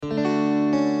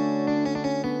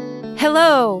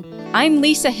Hello, I'm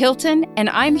Lisa Hilton, and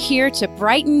I'm here to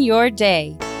brighten your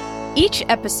day. Each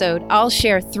episode, I'll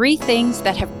share 3 things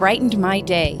that have brightened my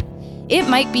day. It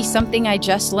might be something I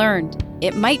just learned.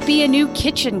 It might be a new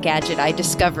kitchen gadget I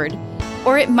discovered.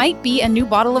 Or it might be a new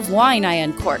bottle of wine I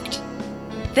uncorked.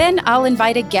 Then I'll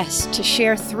invite a guest to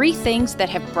share 3 things that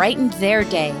have brightened their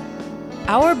day.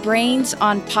 Our brains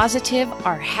on Positive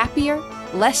are happier,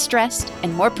 less stressed,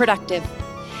 and more productive.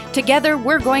 Together,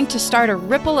 we're going to start a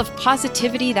ripple of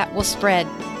positivity that will spread.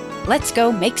 Let's go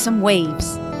make some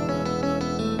waves.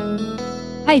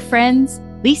 Hi, friends.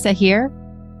 Lisa here.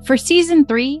 For Season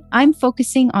 3, I'm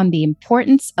focusing on the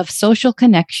importance of social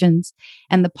connections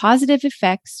and the positive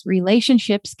effects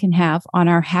relationships can have on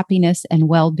our happiness and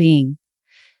well-being.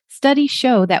 Studies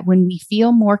show that when we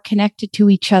feel more connected to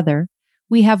each other,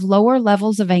 we have lower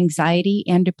levels of anxiety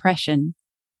and depression.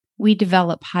 We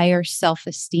develop higher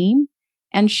self-esteem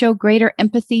and show greater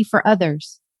empathy for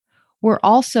others. We're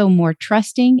also more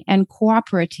trusting and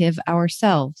cooperative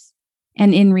ourselves.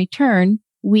 And in return,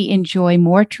 we enjoy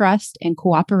more trust and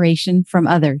cooperation from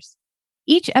others.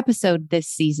 Each episode this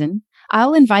season,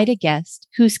 I'll invite a guest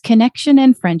whose connection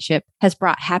and friendship has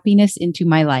brought happiness into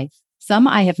my life. Some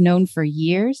I have known for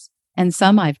years, and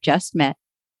some I've just met.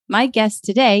 My guest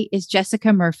today is Jessica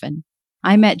Murfin.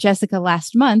 I met Jessica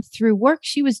last month through work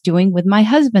she was doing with my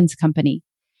husband's company.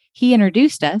 He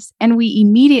introduced us, and we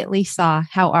immediately saw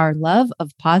how our love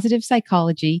of positive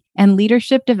psychology and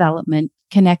leadership development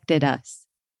connected us.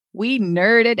 We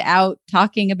nerded out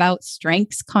talking about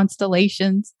strengths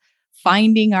constellations,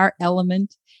 finding our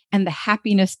element, and the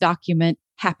happiness document,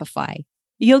 Happify.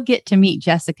 You'll get to meet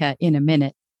Jessica in a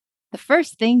minute. The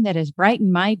first thing that has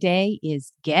brightened my day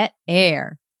is Get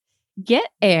Air. Get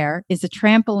Air is a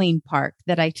trampoline park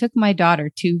that I took my daughter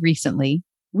to recently.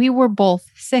 We were both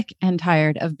sick and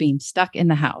tired of being stuck in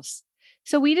the house,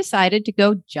 so we decided to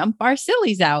go jump our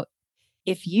sillies out.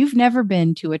 If you've never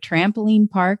been to a trampoline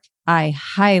park, I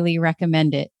highly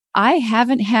recommend it. I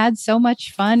haven't had so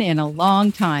much fun in a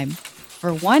long time.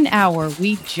 For 1 hour,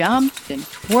 we jumped and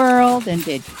twirled and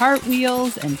did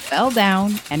cartwheels and fell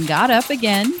down and got up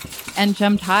again and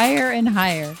jumped higher and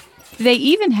higher. They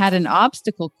even had an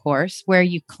obstacle course where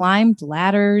you climbed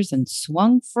ladders and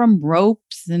swung from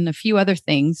ropes and a few other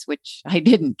things, which I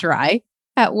didn't try.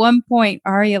 At one point,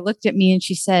 Aria looked at me and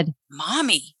she said,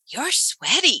 "Mommy, you're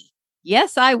sweaty."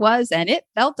 Yes, I was, and it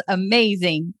felt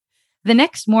amazing. The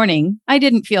next morning, I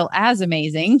didn't feel as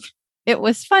amazing. It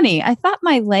was funny. I thought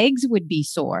my legs would be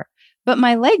sore, but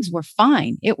my legs were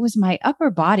fine. It was my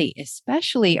upper body,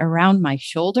 especially around my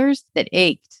shoulders, that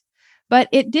ached. But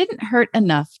it didn't hurt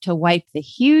enough to wipe the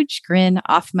huge grin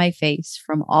off my face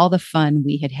from all the fun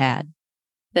we had had.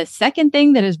 The second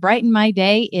thing that has brightened my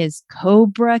day is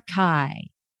Cobra Kai.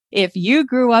 If you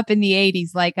grew up in the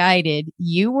 80s like I did,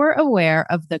 you were aware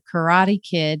of the Karate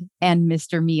Kid and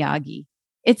Mr. Miyagi.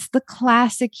 It's the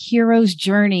classic hero's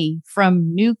journey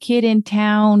from new kid in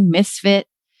town, misfit,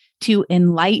 to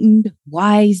enlightened,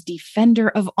 wise defender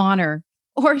of honor,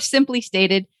 or simply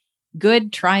stated,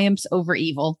 good triumphs over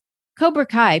evil. Cobra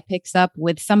Kai picks up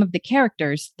with some of the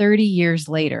characters 30 years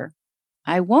later.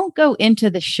 I won't go into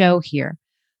the show here,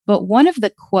 but one of the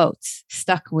quotes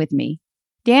stuck with me.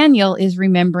 Daniel is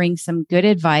remembering some good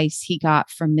advice he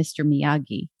got from Mr.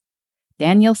 Miyagi.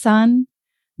 Daniel-san,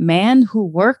 man who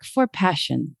work for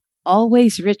passion,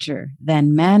 always richer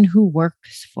than man who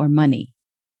works for money.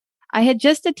 I had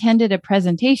just attended a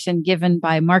presentation given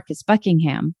by Marcus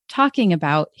Buckingham talking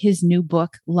about his new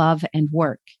book, Love and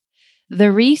Work.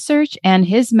 The research and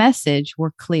his message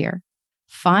were clear.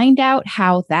 Find out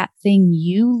how that thing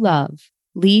you love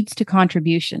leads to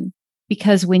contribution,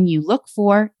 because when you look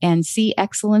for and see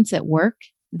excellence at work,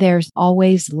 there's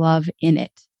always love in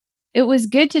it. It was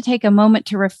good to take a moment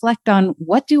to reflect on,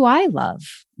 what do I love?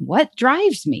 What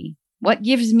drives me? What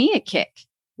gives me a kick?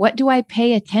 What do I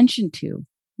pay attention to?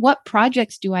 What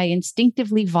projects do I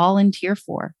instinctively volunteer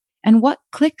for? And what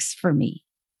clicks for me?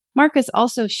 Marcus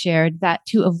also shared that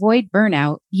to avoid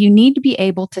burnout, you need to be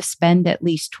able to spend at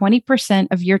least 20%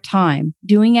 of your time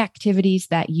doing activities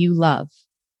that you love.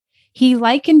 He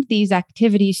likened these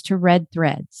activities to red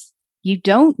threads. You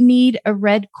don't need a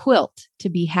red quilt to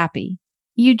be happy.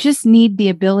 You just need the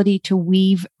ability to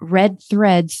weave red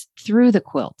threads through the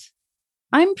quilt.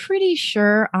 I'm pretty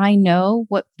sure I know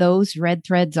what those red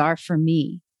threads are for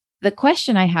me. The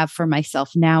question I have for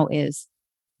myself now is,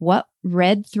 what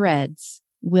red threads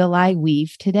will I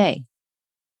weave today?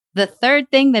 The third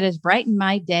thing that has brightened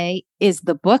my day is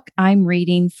the book I'm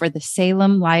reading for the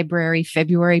Salem Library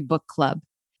February Book Club,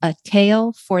 A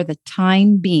Tale for the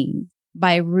Time Being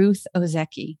by Ruth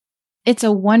Ozeki. It's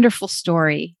a wonderful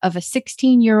story of a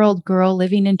 16-year-old girl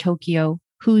living in Tokyo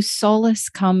whose solace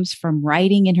comes from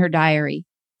writing in her diary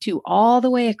to all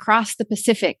the way across the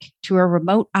Pacific to a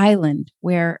remote island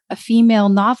where a female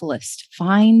novelist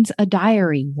finds a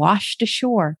diary washed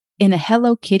ashore in a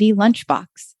Hello Kitty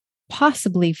lunchbox,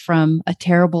 possibly from a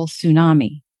terrible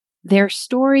tsunami. Their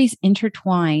stories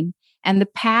intertwine and the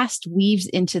past weaves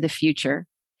into the future.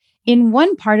 In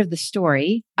one part of the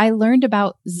story, I learned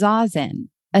about Zazen,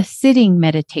 a sitting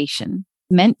meditation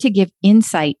meant to give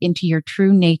insight into your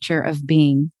true nature of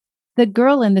being. The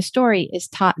girl in the story is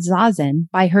taught Zazen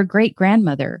by her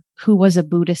great-grandmother, who was a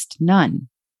Buddhist nun.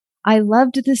 I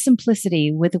loved the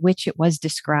simplicity with which it was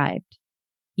described.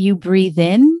 You breathe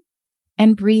in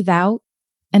and breathe out,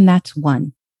 and that's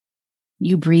one.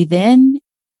 You breathe in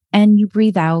and you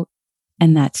breathe out,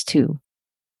 and that's two.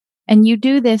 And you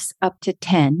do this up to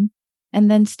 10,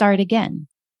 and then start again.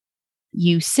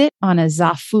 You sit on a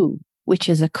zafu, which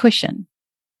is a cushion.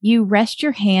 You rest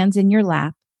your hands in your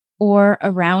lap or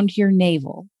around your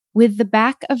navel, with the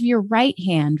back of your right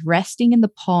hand resting in the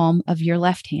palm of your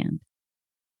left hand.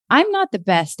 I'm not the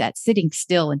best at sitting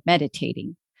still and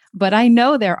meditating, but I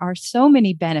know there are so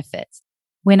many benefits.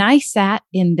 When I sat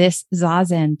in this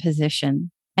zazen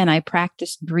position and I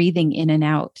practiced breathing in and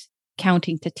out,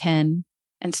 counting to 10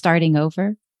 and starting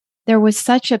over, there was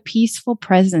such a peaceful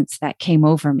presence that came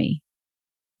over me.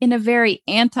 In a very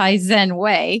anti-Zen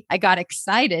way, I got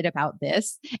excited about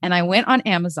this and I went on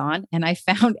Amazon and I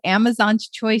found Amazon's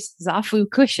Choice Zafu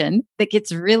cushion that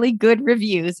gets really good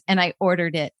reviews and I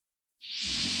ordered it.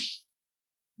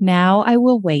 Now I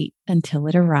will wait until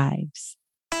it arrives.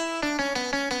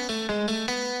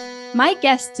 My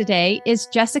guest today is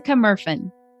Jessica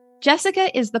Murfin.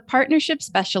 Jessica is the partnership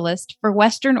specialist for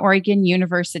Western Oregon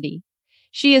University.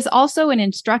 She is also an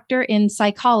instructor in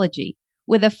psychology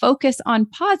with a focus on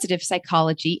positive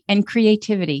psychology and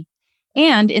creativity,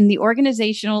 and in the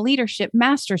Organizational Leadership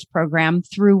Master's Program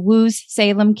through WU's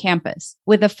Salem campus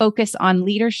with a focus on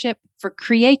leadership for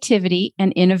creativity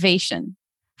and innovation.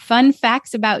 Fun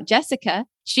facts about Jessica: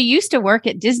 she used to work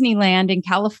at Disneyland in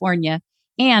California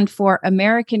and for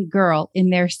American Girl in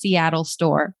their Seattle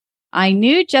store. I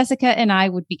knew Jessica and I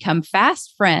would become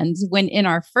fast friends when in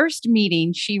our first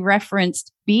meeting, she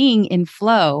referenced being in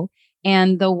flow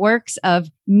and the works of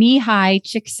Mihai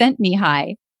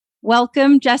Csikszentmihalyi.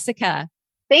 Welcome, Jessica.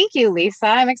 Thank you, Lisa.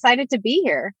 I'm excited to be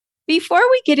here. Before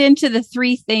we get into the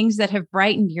 3 things that have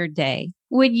brightened your day,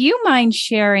 would you mind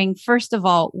sharing, first of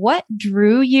all, what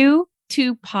drew you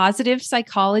to positive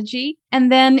psychology?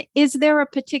 And then is there a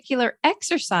particular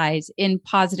exercise in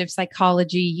positive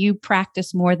psychology you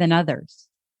practice more than others?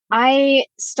 I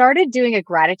started doing a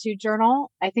gratitude journal.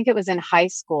 I think it was in high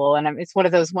school. And it's one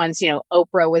of those ones,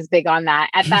 Oprah was big on that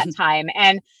at that time.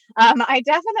 And I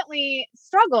definitely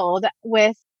struggled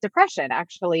with depression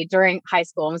actually during high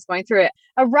school. I was going through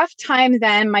a rough time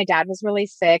then. My dad was really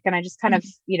sick and I just kind of,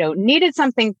 needed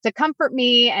something to comfort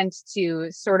me and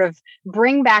to sort of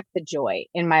bring back the joy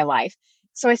in my life.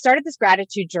 So I started this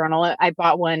gratitude journal. I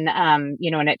bought one, and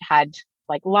it had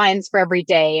like lines for every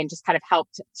day and just kind of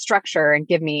helped structure and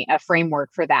give me a framework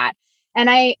for that. And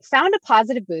I found a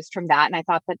positive boost from that. And I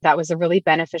thought that that was a really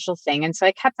beneficial thing. And so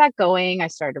I kept that going. I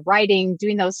started writing,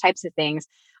 doing those types of things.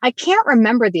 I can't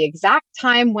remember the exact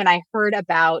time when I heard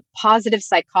about positive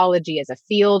psychology as a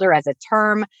field or as a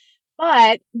term,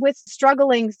 but with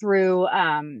struggling through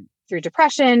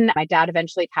depression, my dad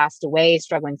eventually passed away,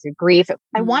 struggling through grief.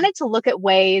 I wanted to look at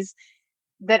ways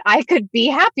that I could be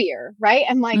happier, right?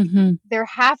 I'm like, there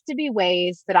have to be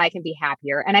ways that I can be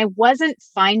happier. And I wasn't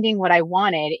finding what I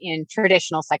wanted in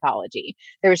traditional psychology.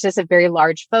 There was just a very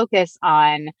large focus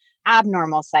on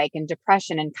abnormal psych and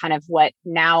depression and kind of what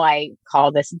now I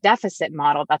call this deficit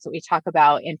model. That's what we talk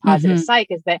about in positive psych,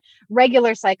 is that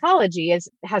regular psychology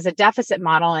has a deficit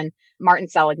model. And Martin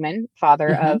Seligman,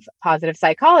 father of positive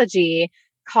psychology,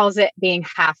 calls it being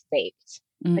half-baked.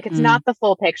 Like it's not the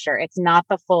full picture. It's not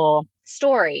the full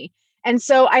story. And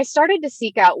so I started to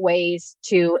seek out ways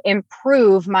to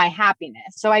improve my happiness.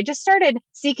 So I just started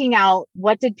seeking out,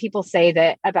 what did people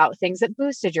say about things that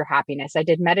boosted your happiness? I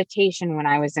did meditation when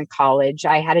I was in college.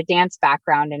 I had a dance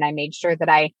background and I made sure that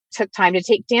I took time to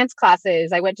take dance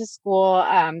classes. I went to school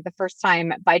the first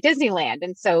time by Disneyland.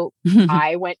 And so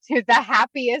I went to the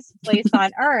happiest place on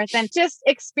earth and just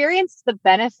experienced the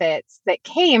benefits that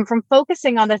came from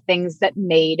focusing on the things that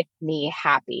made me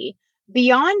happy.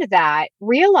 Beyond that,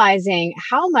 realizing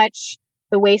how much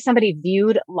the way somebody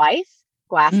viewed life,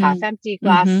 glass half empty,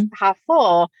 glass half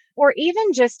full, or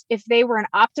even just if they were an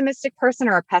optimistic person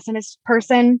or a pessimist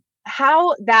person,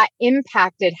 how that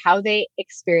impacted how they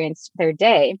experienced their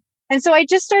day. And so I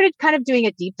just started kind of doing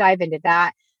a deep dive into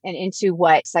that and into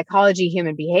what psychology,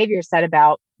 human behavior said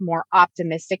about more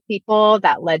optimistic people.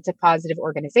 That led to positive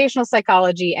organizational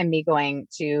psychology and me going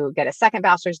to get a second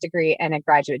bachelor's degree and a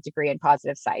graduate degree in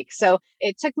positive psych. So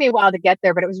it took me a while to get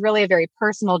there, but it was really a very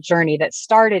personal journey that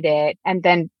started it. And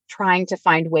then trying to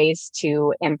find ways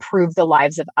to improve the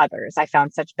lives of others. I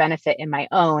found such benefit in my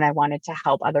own. I wanted to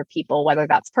help other people, whether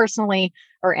that's personally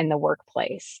or in the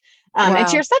workplace. And to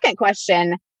Wow. your second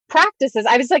question, practices,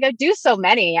 I was like, I do so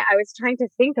many. I was trying to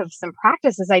think of some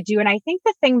practices I do. And I think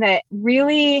the thing that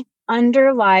really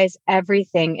underlies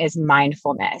everything is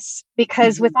mindfulness,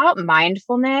 because Mhm. without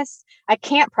mindfulness, I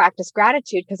can't practice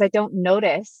gratitude because I don't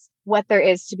notice what there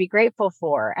is to be grateful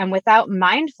for. And without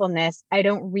mindfulness, I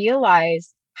don't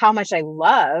realize how much I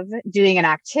love doing an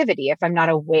activity if I'm not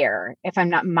aware, if I'm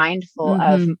not mindful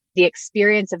of Mhm. the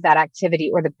experience of that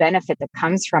activity or the benefit that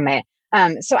comes from it.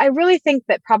 So I really think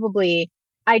that probably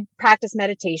I practice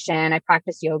meditation, I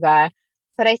practice yoga,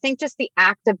 but I think just the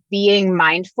act of being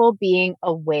mindful, being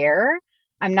aware.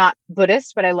 I'm not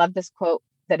Buddhist, but I love this quote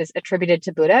that is attributed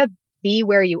to Buddha: be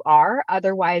where you are,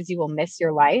 otherwise you will miss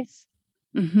your life.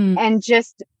 Mhm. And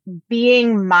just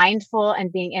being mindful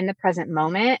and being in the present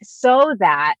moment so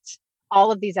that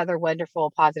all of these other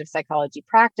wonderful positive psychology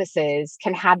practices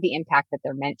can have the impact that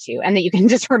they're meant to, and that you can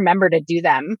just remember to do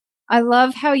them. I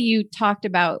love how you talked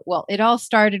about, well, it all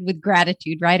started with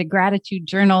gratitude, right? A gratitude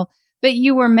journal. But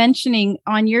you were mentioning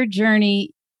on your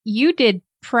journey, you did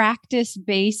practice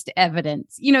based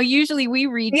evidence. Usually we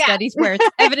read Yeah. studies where it's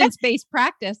evidence based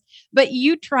practice, but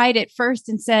you tried it first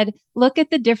and said, look at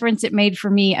the difference it made for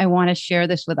me. I want to share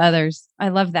this with others. I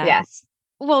love that. Yes.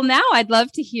 Well, now I'd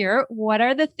love to hear, what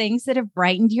are the things that have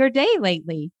brightened your day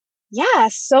lately? Yeah,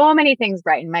 so many things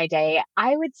brighten my day.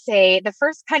 I would say the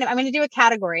first kind of, I'm going to do a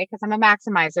category because I'm a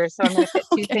maximizer. So I'm going to fit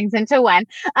two Okay. things into one.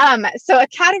 So a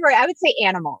category, I would say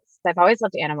animals. I've always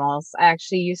loved animals. I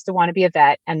actually used to want to be a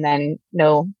vet and then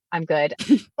no, I'm good.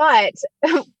 But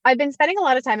I've been spending a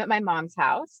lot of time at my mom's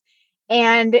house,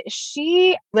 and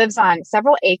she lives on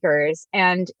several acres,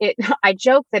 and I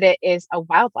joke that it is a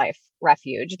wildlife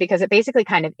refuge because it basically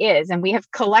kind of is. And we have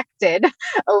collected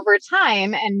over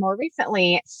time, and more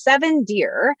recently, 7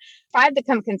 deer, five that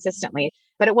come consistently.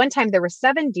 But at one time, there were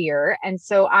 7 deer. And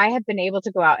so I have been able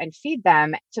to go out and feed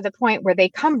them to the point where they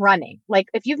come running. Like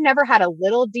if you've never had a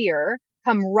little deer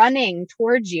come running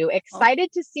towards you, Oh.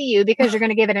 excited to see you because you're going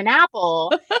to give it an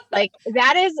apple, like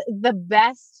that is the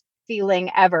best feeling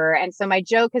ever. And so my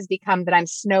joke has become that I'm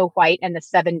Snow White and the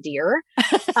 7 deer.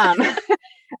 Um,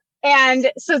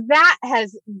 And so that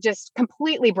has just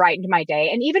completely brightened my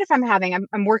day. And even if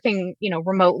I'm working,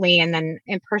 remotely and then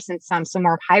in person so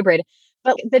more hybrid.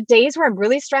 But the days where I'm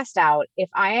really stressed out, if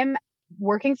I am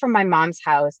working from my mom's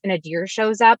house and a deer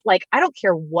shows up, like I don't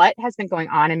care what has been going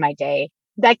on in my day,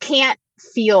 that can't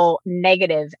feel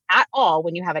negative at all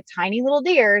when you have a tiny little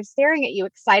deer staring at you,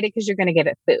 excited because you're going to give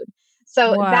it food.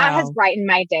 So that has Wow. brightened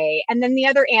my day. And then the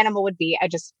other animal would be,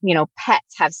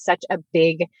 pets have such a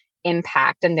big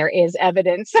impact, and there is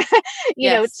evidence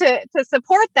Yes. to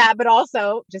support that, but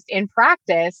also just in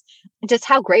practice, just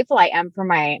how grateful I am for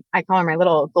I call her my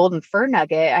little golden fur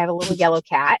nugget. I have a little yellow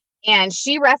cat, and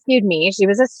she rescued me. She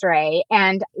was a stray,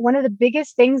 and one of the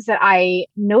biggest things that I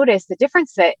noticed, the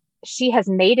difference that she has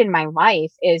made in my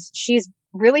life, is she's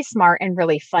really smart and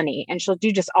really funny, and she'll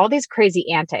do just all these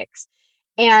crazy antics.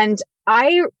 And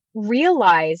I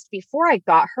realized before I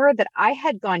got her that I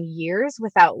had gone years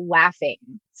without laughing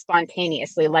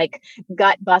spontaneously, like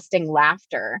gut busting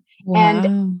laughter. And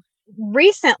Wow.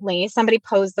 recently, somebody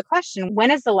posed the question,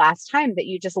 when is the last time that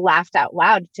you just laughed out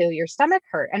loud till your stomach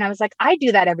hurt? And I was like, I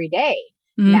do that every day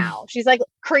Mm. now. She's like,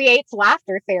 creates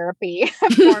laughter therapy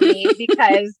for me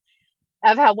because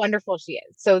of how wonderful she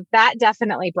is. So that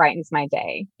definitely brightens my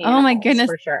day. Oh my Animals, goodness.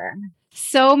 for sure.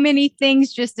 So many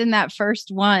things just in that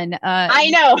first one. I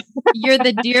know. You're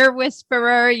the deer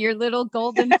whisperer, your little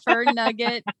golden fur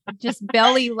nugget, just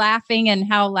belly laughing,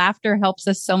 and how laughter helps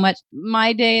us so much.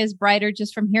 My day is brighter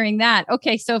just from hearing that.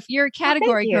 Okay, so if you're a Well, thank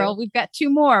category you. girl, we've got two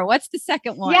more. What's the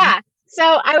second one? Yeah. So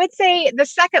I would say the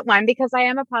second one, because I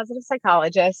am a positive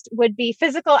psychologist, would be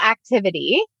physical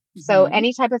activity. So Mhm.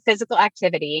 any type of physical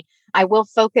activity. I will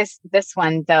focus this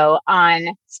one though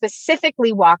on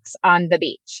specifically walks on the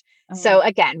beach. Oh, So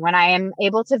again, when I am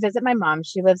able to visit my mom,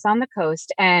 she lives on the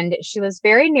coast and she lives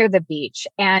very near the beach.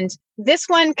 And this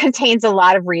one contains a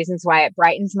lot of reasons why it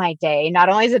brightens my day. Not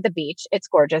only is it the beach, it's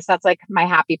gorgeous. That's like my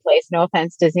happy place. No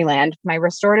offense, Disneyland, my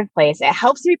restorative place. It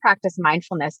helps me practice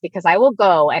mindfulness because I will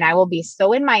go and I will be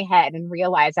so in my head and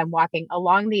realize I'm walking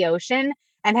along the ocean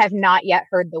and have not yet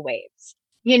heard the waves.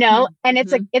 And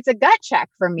it's a gut check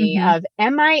for me Mm-hmm. of,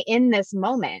 am I in this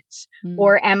moment Mm.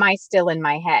 or am I still in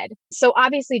my head? So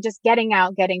obviously just getting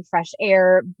out, getting fresh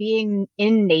air, being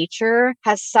in nature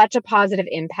has such a positive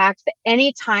impact that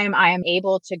anytime I am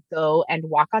able to go and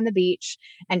walk on the beach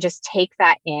and just take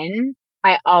that in,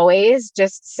 I always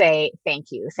just say, thank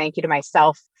you. Thank you to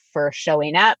myself for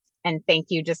showing up. And thank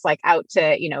you just like out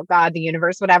to, God, the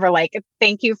universe, whatever, like,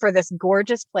 thank you for this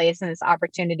gorgeous place and this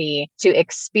opportunity to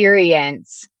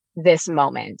experience this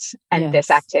moment and this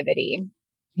Yes. activity.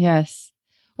 Yes.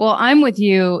 Well, I'm with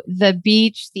you. The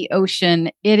beach, the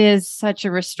ocean, it is such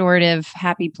a restorative,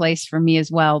 happy place for me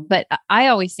as well. But I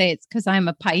always say it's because I'm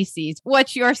a Pisces.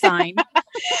 What's your sign?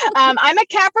 I'm a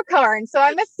Capricorn, so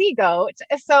I'm a sea goat.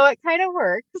 So it kind of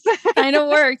works. Kind of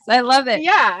works. I love it.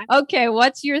 Yeah. Okay.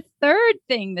 What's your third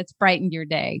thing that's brightened your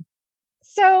day?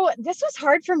 So this was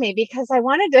hard for me because I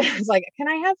was like, can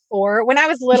I have 4? When I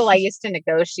was little, I used to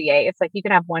negotiate. It's like, you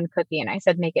can have 1 cookie. And I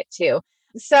said, make it 2.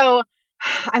 So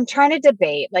I'm trying to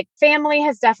debate. Like, family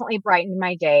has definitely brightened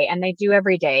my day, and they do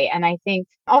every day. And I think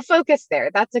I'll focus there.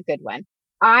 That's a good one.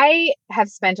 I have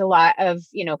spent a lot of,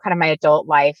 kind of my adult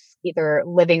life either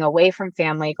living away from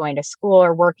family, going to school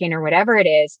or working or whatever it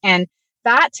is. And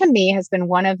that to me has been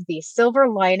one of the silver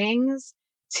linings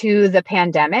to the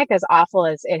pandemic, as awful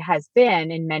as it has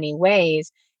been in many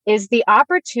ways, is the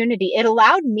opportunity. It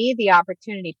allowed me the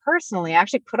opportunity personally. I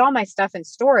actually put all my stuff in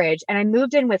storage and I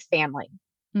moved in with family.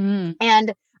 Mm.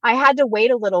 And I had to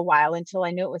wait a little while until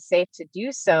I knew it was safe to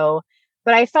do so.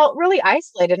 But I felt really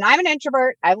isolated. And I'm an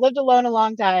introvert. I've lived alone a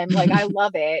long time. Like, I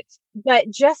love it. But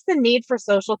just the need for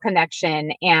social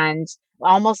connection, and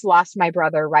almost lost my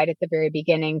brother right at the very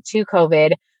beginning to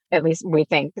COVID. At least we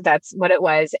think that's what it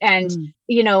was. And,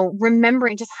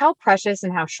 remembering just how precious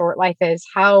and how short life is,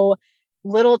 how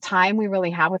little time we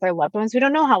really have with our loved ones. We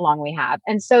don't know how long we have.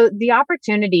 And so the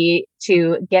opportunity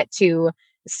to get to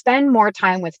spend more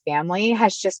time with family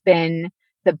has just been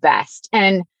the best.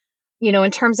 And,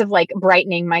 in terms of like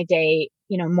brightening my day,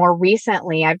 more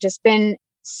recently, I've just been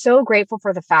so grateful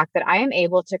for the fact that I am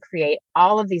able to create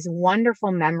all of these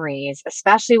wonderful memories,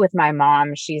 especially with my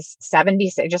mom. She's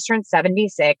 76, just turned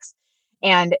 76,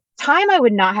 and time I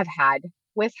would not have had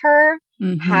with her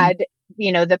had,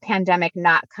 the pandemic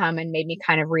not come and made me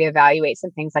kind of reevaluate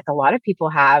some things like a lot of people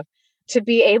have, to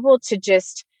be able to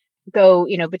just go,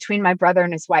 between my brother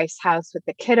and his wife's house with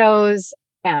the kiddos,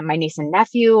 my niece and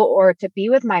nephew, or to be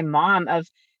with my mom, of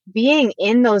being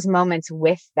in those moments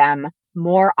with them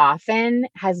more often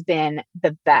has been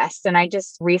the best. And I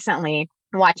just recently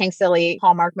watching silly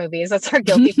Hallmark movies, that's our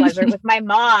guilty pleasure, with my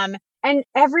mom. And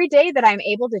every day that I'm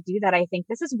able to do that, I think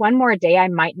this is one more day I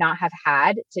might not have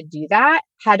had to do that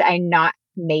had I not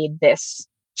made this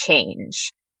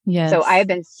change. Yes. So I have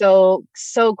been so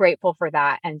grateful for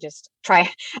that, and just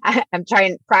I'm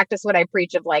trying to practice what I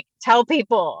preach of, like, tell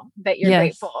people that you're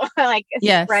grateful, like,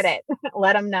 spread it,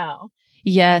 let them know.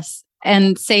 Yes.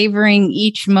 And savoring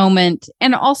each moment.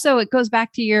 And also it goes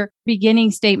back to your beginning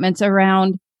statements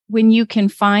around when you can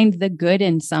find the good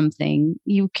in something,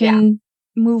 you can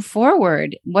move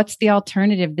forward. What's the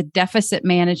alternative? The deficit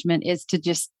management is to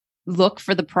just look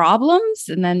for the problems,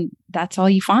 and then that's all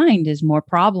you find is more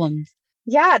problems.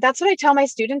 Yeah, that's what I tell my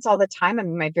students all the time. I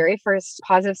mean, my very first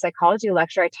positive psychology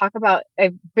lecture,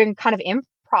 I've been kind of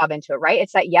improv into it, right?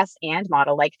 It's that yes and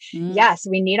model. Like, yes,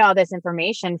 we need all this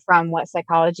information from what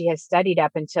psychology has studied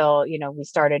up until, we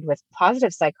started with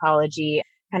positive psychology,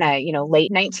 kind of,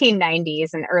 late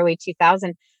 1990s and early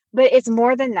 2000. But it's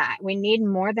more than that. We need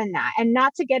more than that. And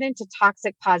not to get into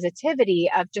toxic positivity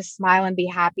of just smile and be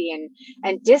happy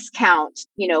and discount,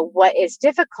 what is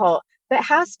difficult, but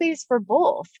have space for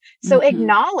both. So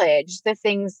acknowledge the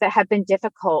things that have been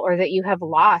difficult, or that you have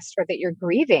lost, or that you're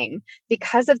grieving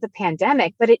because of the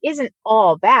pandemic, but it isn't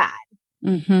all bad.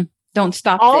 Don't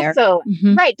stop there. Also,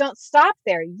 right. Don't stop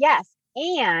there. Yes.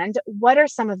 And what are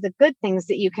some of the good things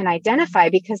that you can identify?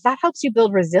 Because that helps you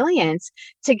build resilience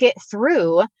to get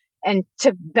through and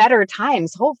to better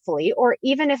times, hopefully. Or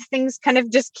even if things kind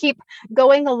of just keep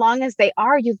going along as they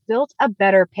are, you've built a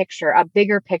better picture, a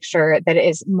bigger picture that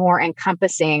is more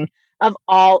encompassing of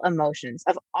all emotions,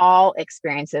 of all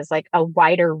experiences, like a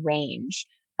wider range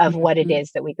of what it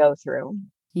is that we go through.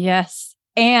 Yes.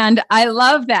 And I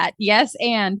love that. Yes.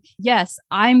 And yes,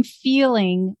 I'm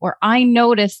feeling, or I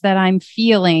notice that I'm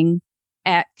feeling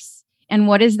X. And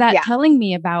what is that telling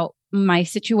me about my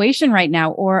situation right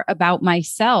now, or about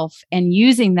myself, and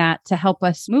using that to help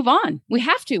us move on? We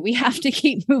have to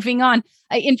keep moving on.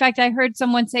 In fact, I heard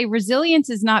someone say resilience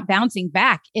is not bouncing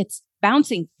back, it's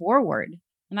bouncing forward.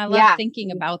 And I love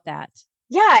thinking about that.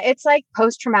 Yeah, it's like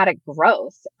post-traumatic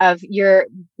growth of your,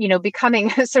 becoming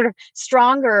sort of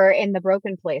stronger in the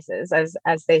broken places, as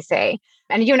they say.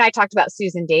 And you and I talked about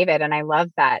Susan David, and I love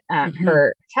that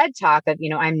her TED talk of,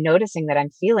 I'm noticing that I'm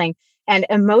feeling and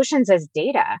emotions as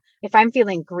data. If I'm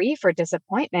feeling grief or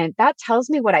disappointment, that tells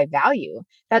me what I value.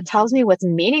 That tells me what's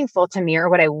meaningful to me or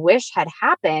what I wish had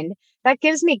happened. That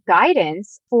gives me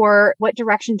guidance for what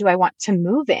direction do I want to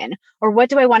move in, or what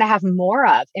do I want to have more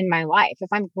of in my life. If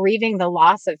I'm grieving the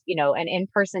loss of, an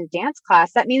in-person dance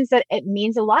class, that means that it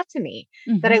means a lot to me,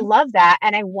 that I love that.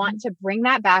 And I want to bring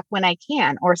that back when I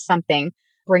can, or something,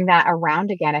 bring that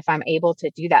around again if I'm able to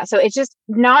do that. So it's just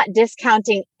not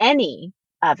discounting any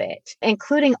of it,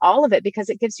 including all of it, because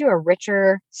it gives you a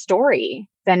richer story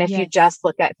than if you just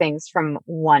look at things from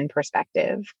one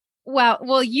perspective.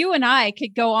 Well, you and I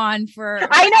could go on for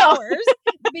hours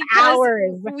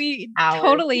because we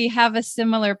totally have a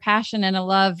similar passion and a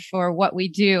love for what we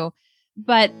do.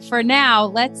 But for now,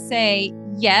 let's say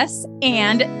yes.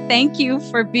 And thank you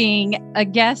for being a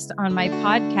guest on my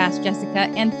podcast,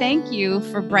 Jessica. And thank you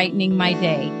for brightening my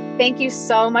day. Thank you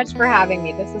so much for having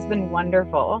me. This has been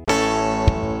wonderful.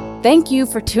 Thank you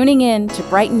for tuning in to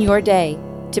Brighten Your Day.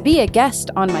 To be a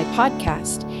guest on my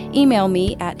podcast, email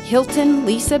me at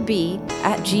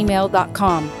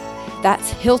hiltonlisab@gmail.com.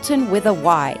 That's Hilton with a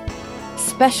Y.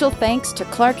 Special thanks to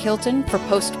Clark Hilton for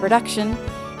post-production,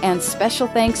 and special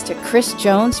thanks to Chris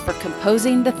Jones for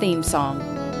composing the theme song.